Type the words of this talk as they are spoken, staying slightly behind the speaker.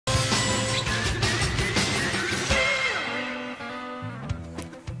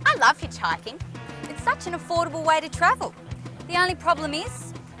love hitchhiking. It's such an affordable way to travel. The only problem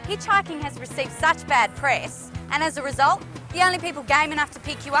is, hitchhiking has received such bad press, and as a result, the only people game enough to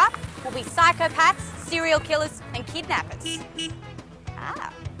pick you up will be psychopaths, serial killers and kidnappers.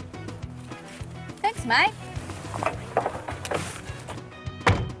 Ah. Thanks, mate.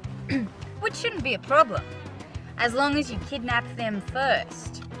 Which shouldn't be a problem, as long as you kidnap them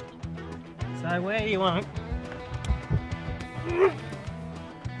first. So where do you want?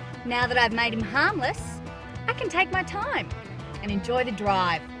 Now that I've made him harmless, I can take my time and enjoy the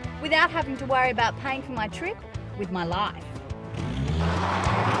drive without having to worry about paying for my trip with my life.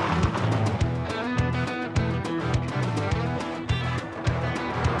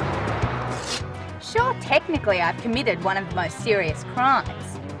 Sure, technically I've committed one of the most serious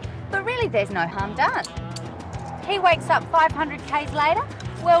crimes, but really there's no harm done. He wakes up 500 k's later,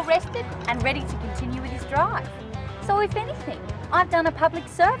 well rested and ready to continue with his drive. So if anything, I've done a public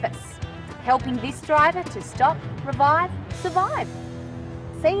service, helping this driver to stop, revive, survive.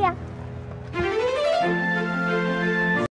 See ya.